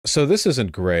So this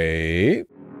isn't great.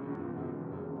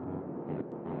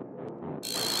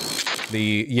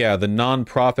 The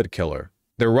non-profit killer.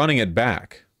 They're running it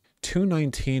back.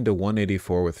 219 to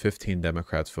 184 with 15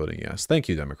 Democrats voting yes. Thank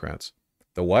you, Democrats.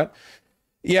 The what?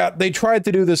 Yeah, they tried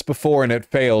to do this before and it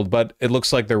failed, but it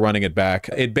looks like they're running it back.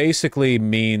 It basically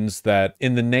means that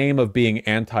in the name of being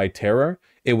anti-terror,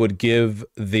 it would give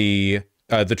the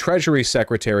Treasury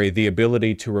Secretary the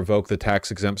ability to revoke the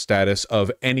tax-exempt status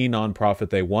of any nonprofit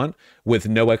they want with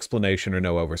no explanation or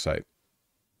no oversight.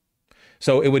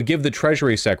 So it would give the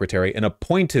Treasury Secretary, an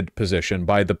appointed position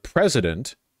by the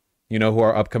president, you know who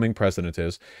our upcoming president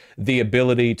is, the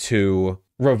ability to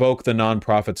revoke the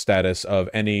nonprofit status of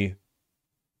any,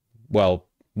 well,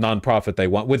 nonprofit they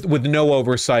want with no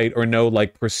oversight or no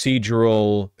like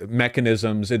procedural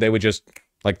mechanisms. They would just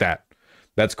like that.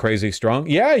 That's crazy strong.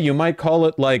 Yeah, you might call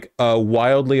it like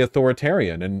wildly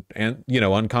authoritarian and you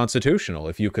know, unconstitutional,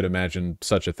 if you could imagine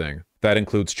such a thing. That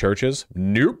includes churches?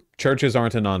 Nope. Churches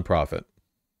aren't a nonprofit.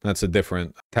 That's a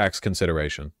different tax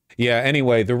consideration. Yeah,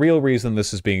 anyway, the real reason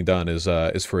this is being done is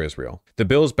for Israel. The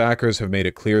bill's backers have made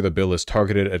it clear the bill is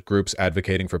targeted at groups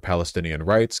advocating for Palestinian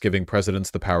rights, giving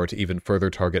presidents the power to even further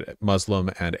target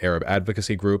Muslim and Arab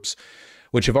advocacy groups,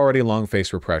 which have already long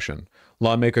faced repression.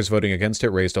 Lawmakers voting against it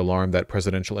raised alarm that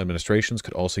presidential administrations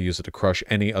could also use it to crush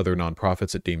any other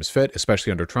nonprofits it deems fit,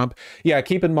 especially under Trump. Yeah,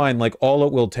 keep in mind, like, all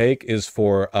it will take is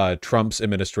for Trump's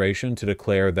administration to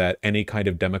declare that any kind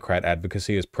of Democrat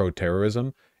advocacy is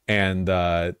pro-terrorism, and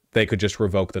they could just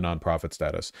revoke the nonprofit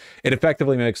status. It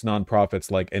effectively makes nonprofits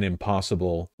like an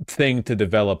impossible thing to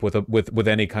develop with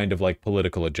any kind of like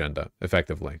political agenda,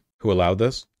 effectively. Who allowed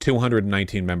this?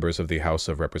 219 members of the House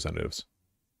of Representatives.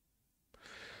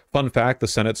 Fun fact, the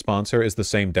Senate sponsor is the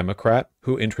same Democrat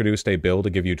who introduced a bill to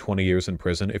give you 20 years in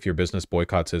prison if your business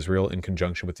boycotts Israel in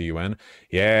conjunction with the UN.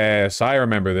 Yes, I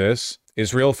remember this.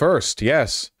 Israel first,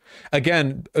 yes.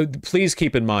 Again, please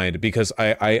keep in mind, because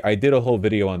I did a whole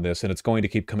video on this, and it's going to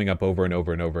keep coming up over and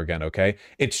over and over again, okay?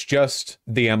 It's just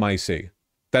the MIC.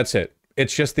 That's it.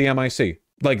 It's just the MIC.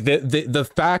 Like, the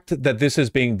fact that this is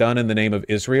being done in the name of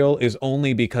Israel is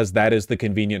only because that is the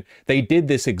convenient... They did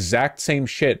this exact same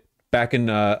shit back in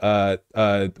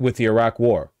with the Iraq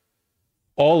War.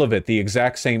 All of it, the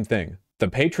exact same thing. The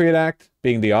Patriot Act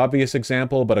being the obvious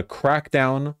example, but a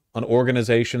crackdown on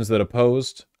organizations that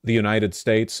opposed the United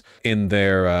States in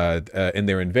their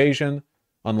invasion,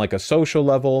 on like a social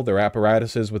level, their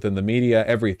apparatuses within the media,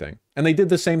 everything. And they did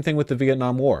the same thing with the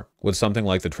Vietnam War. Would something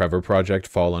like the Trevor Project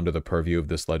fall under the purview of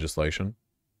this legislation?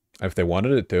 If they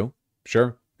wanted it to,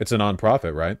 sure. It's a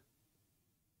nonprofit, right?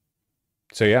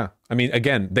 So yeah, I mean,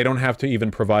 again, they don't have to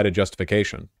even provide a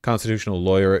justification. Constitutional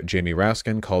lawyer Jamie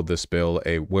Raskin called this bill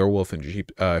a werewolf in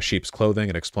sheep's clothing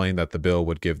and explained that the bill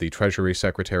would give the Treasury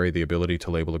Secretary the ability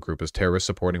to label a group as terrorist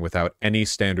supporting without any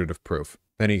standard of proof.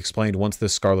 Then he explained once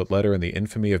this scarlet letter and the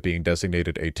infamy of being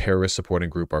designated a terrorist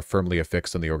supporting group are firmly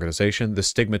affixed on the organization, the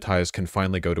stigmatized can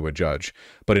finally go to a judge.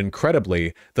 But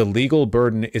incredibly, the legal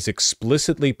burden is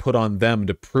explicitly put on them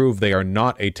to prove they are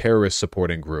not a terrorist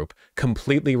supporting group,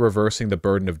 completely reversing the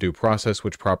burden of due process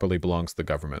which properly belongs to the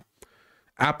government.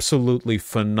 Absolutely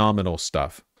phenomenal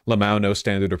stuff. Lamau, no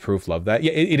standard of proof, love that.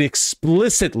 Yeah, it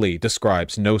explicitly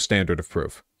describes no standard of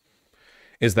proof.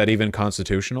 Is that even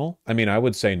constitutional? I mean, I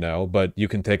would say no, but you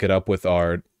can take it up with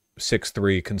our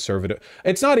 6-3 conservative.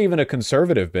 It's not even a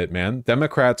conservative bit, man.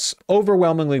 Democrats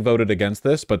overwhelmingly voted against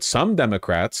this, but some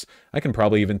Democrats, I can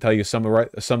probably even tell you some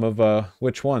of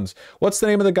which ones. What's the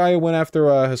name of the guy who went after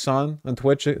Hassan on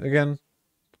Twitch again?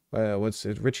 What's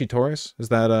it? Richie Torres? Is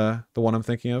that the one I'm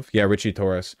thinking of? Yeah, Richie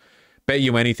Torres. Bet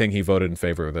you anything he voted in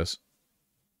favor of this.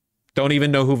 Don't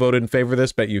even know who voted in favor of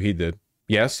this. Bet you he did.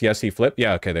 Yes, he flipped.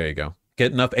 Yeah, okay, there you go.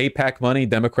 Get enough AIPAC money,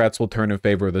 Democrats will turn in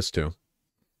favor of this too.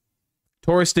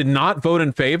 Torres did not vote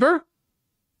in favor?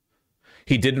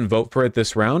 He didn't vote for it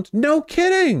this round? No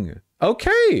kidding!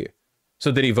 Okay.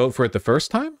 So did he vote for it the first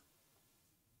time?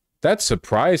 That's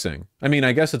surprising. I mean,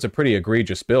 I guess it's a pretty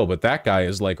egregious bill, but that guy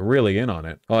is like really in on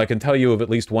it. Well, I can tell you of at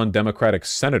least one Democratic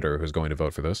senator who's going to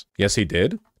vote for this. Yes, he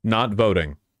did. Not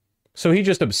voting. So he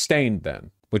just abstained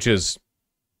then, which is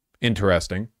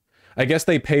interesting. I guess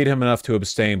they paid him enough to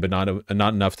abstain, but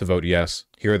not enough to vote yes.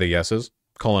 Here are the yeses.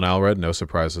 Colin Alred, no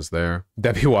surprises there.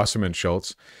 Debbie Wasserman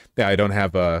Schultz. Yeah, I don't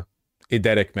have a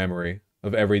eidetic memory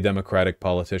of every Democratic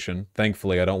politician.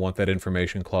 Thankfully, I don't want that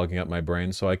information clogging up my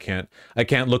brain, so I can't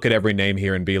look at every name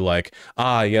here and be like,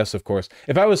 ah, yes, of course.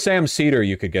 If I was Sam Cedar,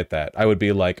 you could get that. I would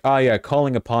be like, ah, yeah,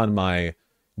 calling upon my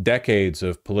decades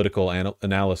of political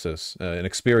analysis and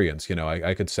experience, you know,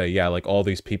 I could say, yeah, like all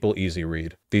these people, easy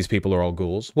read. These people are all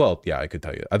ghouls. Well, yeah, I could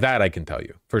tell you. That I can tell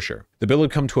you, for sure. The bill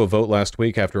had come to a vote last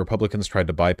week after Republicans tried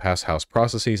to bypass House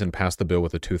processes and pass the bill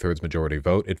with a 2/3 majority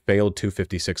vote. It failed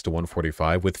 256 to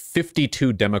 145, with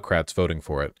 52 Democrats voting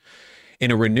for it. In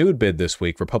a renewed bid this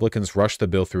week, Republicans rushed the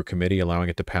bill through committee, allowing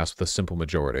it to pass with a simple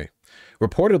majority.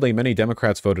 Reportedly, many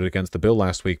Democrats voted against the bill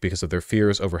last week because of their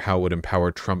fears over how it would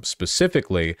empower Trump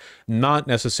specifically, not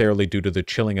necessarily due to the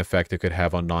chilling effect it could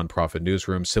have on nonprofit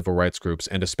newsrooms, civil rights groups,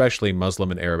 and especially Muslim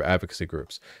and Arab advocacy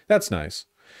groups. That's nice.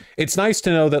 It's nice to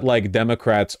know that, like,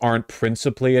 Democrats aren't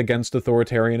principally against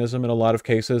authoritarianism in a lot of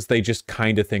cases. They just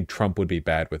kind of think Trump would be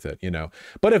bad with it, you know.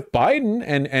 But if Biden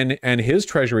and his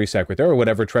Treasury Secretary, or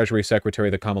whatever Treasury Secretary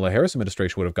the Kamala Harris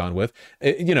administration would have gone with,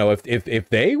 you know, if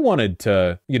they wanted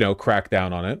to, you know, crack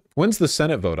down on it. When's the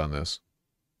Senate vote on this?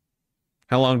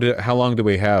 How long do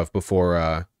we have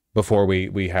before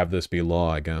we have this be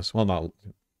law, I guess? Well, not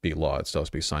be law, it still has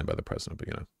to be signed by the president, but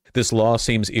you know. This law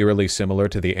seems eerily similar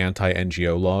to the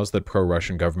anti-NGO laws that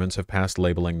pro-Russian governments have passed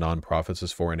labeling nonprofits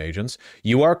as foreign agents.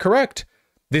 You are correct.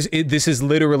 This is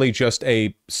literally just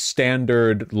a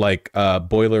standard, like,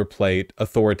 boilerplate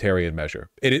authoritarian measure.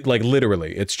 It like,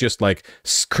 literally, it's just like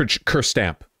cur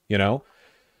stamp, you know?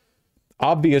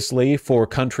 Obviously, for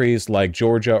countries like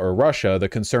Georgia or Russia, the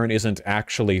concern isn't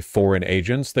actually foreign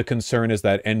agents. The concern is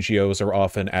that NGOs are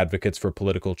often advocates for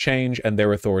political change and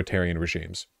their authoritarian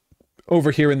regimes.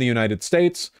 Over here in the United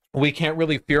States, we can't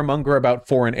really fearmonger about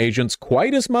foreign agents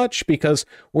quite as much because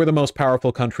we're the most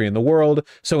powerful country in the world.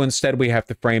 So instead, we have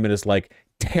to frame it as like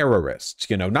terrorists,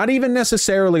 you know, not even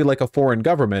necessarily like a foreign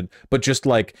government, but just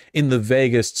like in the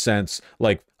vaguest sense,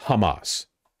 like Hamas,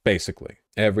 basically.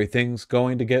 Everything's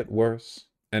going to get worse.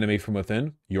 Enemy from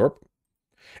within, Europe.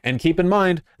 And keep in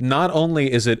mind, not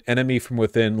only is it enemy from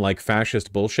within like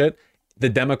fascist bullshit, the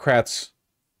Democrats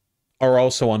are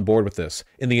also on board with this.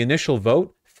 In the initial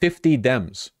vote, 50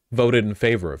 Dems voted in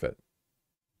favor of it.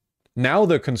 Now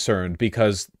they're concerned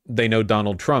because they know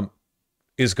Donald Trump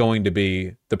is going to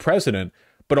be the president,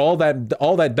 but all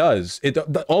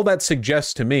that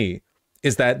suggests to me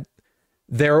is that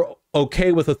they're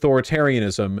okay with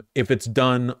authoritarianism if it's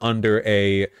done under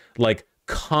a like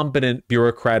competent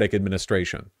bureaucratic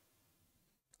administration.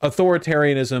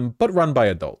 Authoritarianism, but run by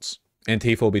adults.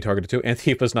 Antifa will be targeted too.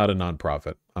 Antifa's not a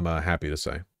nonprofit, I'm happy to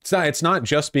say. It's not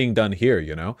just being done here,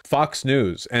 you know. Fox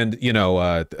News and, you know,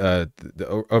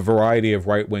 a variety of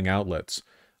right-wing outlets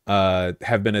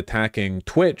have been attacking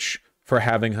Twitch for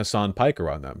having Hassan Piker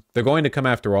on them. They're going to come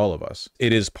after all of us.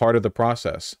 It is part of the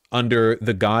process under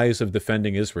the guise of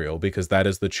defending Israel, because that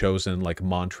is the chosen like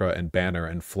mantra and banner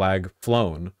and flag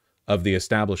flown of the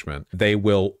establishment. They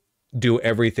will do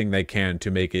everything they can to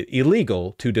make it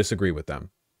illegal to disagree with them.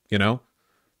 You know,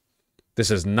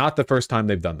 this is not the first time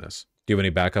they've done this. Do you have any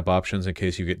backup options in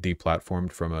case you get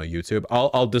deplatformed from YouTube?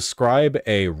 I'll describe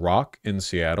a rock in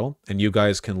Seattle, and you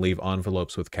guys can leave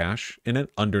envelopes with cash in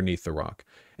it underneath the rock.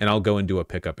 And I'll go and do a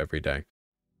pickup every day.